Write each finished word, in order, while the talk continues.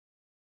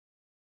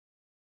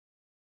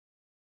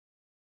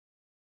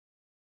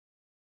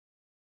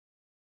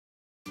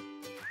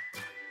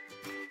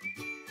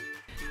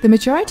The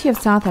majority of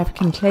South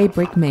African clay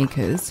brick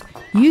makers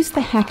use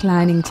the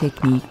hacklining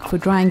technique for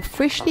drying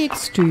freshly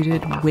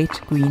extruded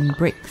wet green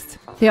bricks.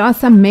 There are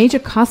some major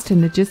cost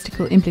and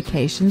logistical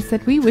implications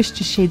that we wish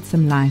to shed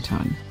some light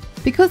on.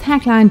 Because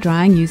hackline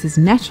drying uses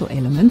natural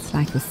elements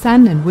like the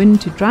sun and wind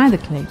to dry the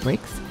clay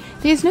bricks,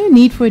 there is no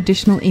need for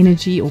additional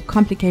energy or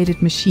complicated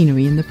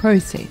machinery in the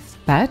process.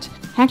 But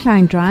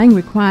hackline drying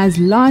requires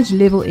large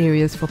level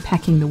areas for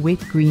packing the wet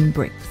green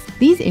bricks.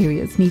 These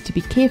areas need to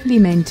be carefully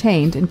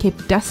maintained and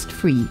kept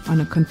dust-free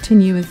on a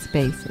continuous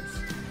basis.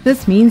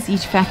 This means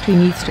each factory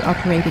needs to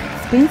operate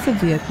expensive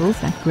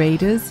vehicles like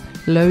graders,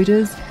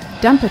 loaders,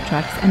 dumper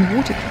trucks and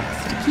water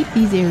trucks to keep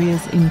these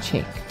areas in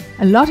check.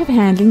 A lot of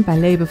handling by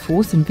labor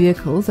force and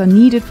vehicles are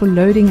needed for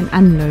loading and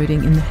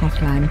unloading in the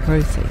hackline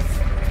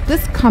process.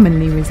 This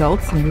commonly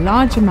results in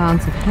large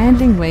amounts of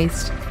handling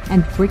waste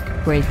and brick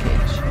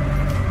breakage.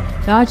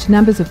 Large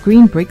numbers of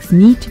green bricks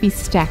need to be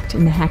stacked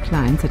in the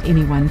hacklines at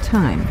any one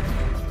time.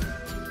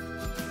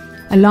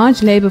 A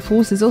large labor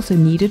force is also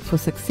needed for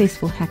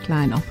successful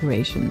hackline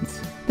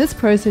operations. This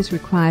process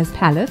requires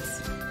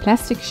pallets,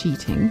 plastic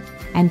sheeting,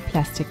 and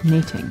plastic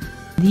netting.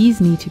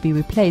 These need to be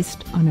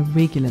replaced on a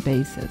regular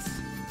basis.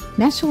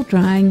 Natural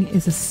drying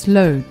is a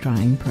slow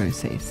drying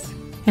process,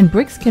 and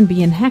bricks can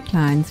be in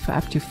hacklines for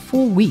up to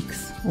 4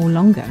 weeks or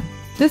longer.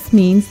 This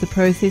means the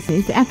process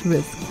is at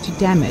risk to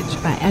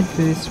damage by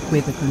adverse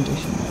weather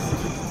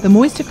conditions. The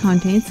moisture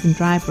contents in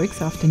dry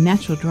bricks after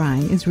natural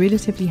drying is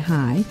relatively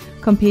high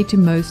compared to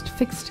most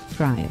fixed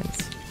dryers.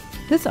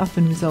 This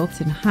often results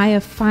in higher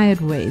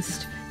fired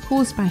waste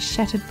caused by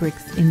shattered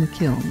bricks in the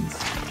kilns.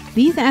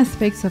 These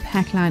aspects of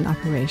hackline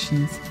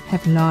operations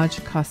have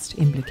large cost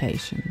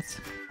implications.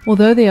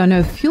 Although there are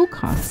no fuel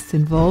costs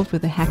involved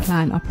with a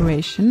hackline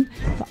operation,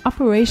 the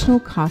operational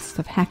costs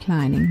of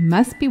hacklining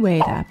must be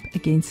weighed up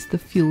against the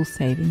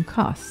fuel-saving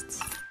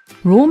costs.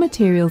 Raw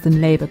materials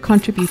and labor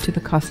contribute to the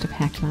cost of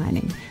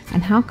hacklining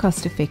and how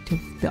cost-effective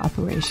the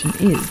operation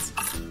is.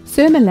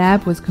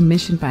 Lab was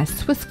commissioned by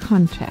Swiss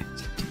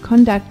Contract to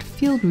conduct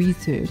field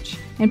research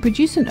and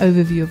produce an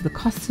overview of the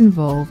costs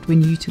involved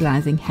when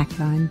utilizing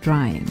hackline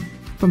drying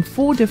from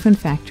 4 different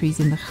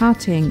factories in the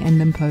Gauteng and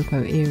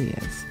Limpopo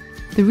areas.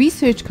 The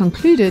research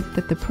concluded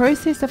that the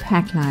process of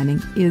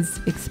hacklining is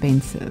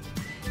expensive.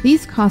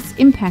 These costs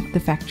impact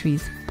the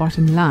factory's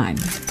bottom line.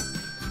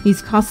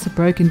 These costs are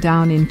broken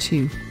down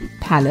into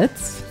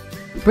pallets,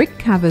 brick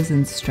covers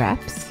and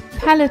straps,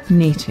 pallet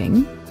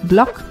netting,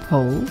 block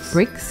poles,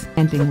 bricks,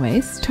 handling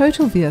waste,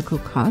 total vehicle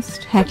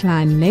cost,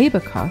 hackline labor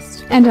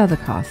cost, and other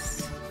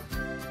costs.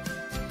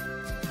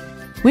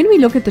 When we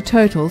look at the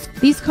totals,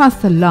 these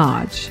costs are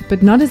large,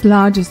 but not as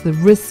large as the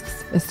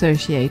risks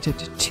associated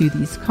to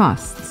these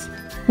costs.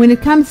 When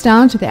it comes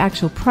down to the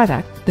actual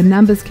product, the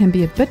numbers can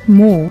be a bit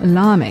more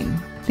alarming.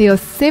 There are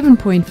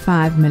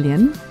 7.5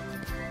 million,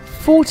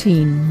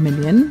 14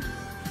 million,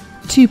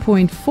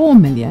 2.4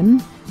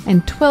 million,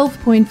 and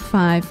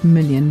 12.5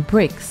 million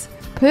bricks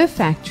per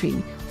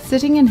factory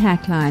sitting in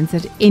hacklines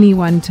at any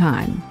one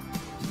time.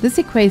 This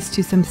equates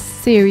to some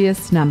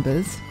serious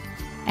numbers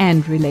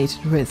and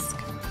related risk.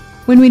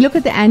 When we look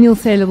at the annual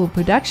saleable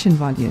production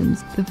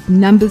volumes, the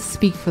numbers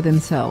speak for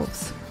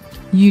themselves.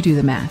 You do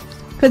the math.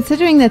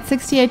 Considering that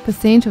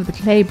 68% of the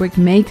clay brick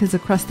makers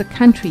across the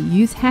country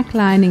use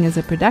hacklining as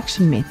a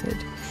production method,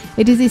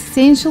 it is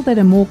essential that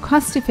a more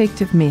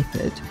cost-effective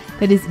method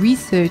that is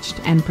researched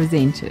and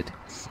presented,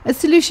 a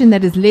solution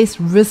that is less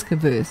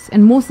risk-averse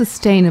and more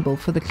sustainable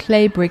for the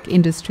clay brick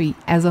industry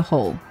as a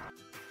whole.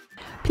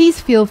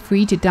 Please feel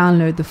free to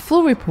download the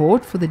full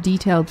report for the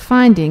detailed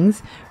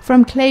findings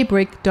from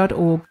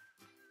claybrick.org.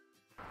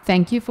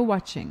 Thank you for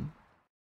watching.